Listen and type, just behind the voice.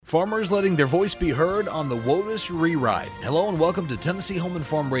Farmers letting their voice be heard on the WOTUS rewrite. Hello and welcome to Tennessee Home and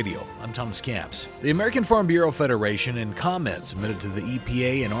Farm Radio. I'm Thomas Capps. The American Farm Bureau Federation, in comments submitted to the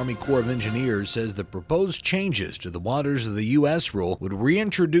EPA and Army Corps of Engineers, says the proposed changes to the Waters of the U.S. rule would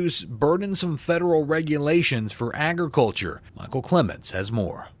reintroduce burdensome federal regulations for agriculture. Michael Clements has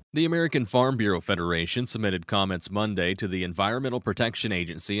more. The American Farm Bureau Federation submitted comments Monday to the Environmental Protection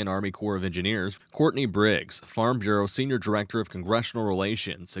Agency and Army Corps of Engineers. Courtney Briggs, Farm Bureau Senior Director of Congressional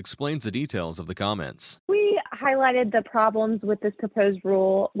Relations, explains the details of the comments. We highlighted the problems with this proposed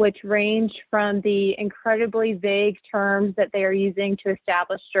rule, which range from the incredibly vague terms that they are using to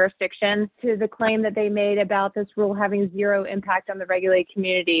establish jurisdiction to the claim that they made about this rule having zero impact on the regulated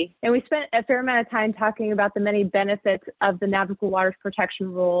community. And we spent a fair amount of time talking about the many benefits of the Navigable Waters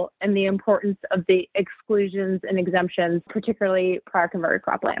Protection Rule and the importance of the exclusions and exemptions, particularly prior converted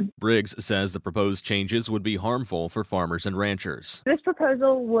cropland. Briggs says the proposed changes would be harmful for farmers and ranchers. This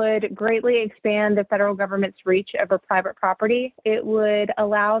proposal would greatly expand the federal government's reach over private property. It would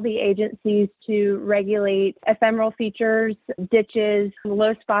allow the agencies to regulate ephemeral features, ditches,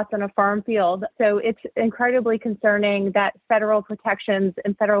 low spots on a farm field. So it's incredibly concerning that federal protections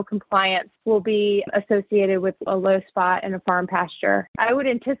and federal compliance will be associated with a low spot in a farm pasture. I would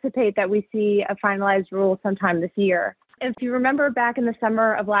anticipate that we see a finalized rule sometime this year. If you remember back in the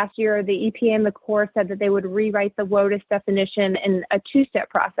summer of last year, the EPA and the Corps said that they would rewrite the WOTUS definition in a two-step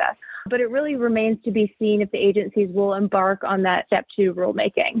process. But it really remains to be seen if the agencies will embark on that step two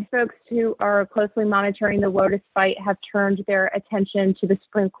rulemaking. Folks who are closely monitoring the WOTUS fight have turned their attention to the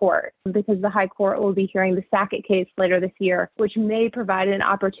Supreme Court because the High Court will be hearing the Sackett case later this year, which may provide an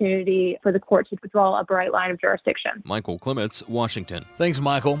opportunity for the court to draw a bright line of jurisdiction. Michael Clements, Washington. Thanks,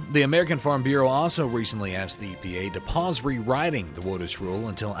 Michael. The American Farm Bureau also recently asked the EPA to pause rewriting the WOTUS rule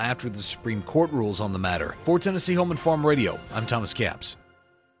until after the Supreme Court rules on the matter. For Tennessee Home and Farm Radio, I'm Thomas Capps.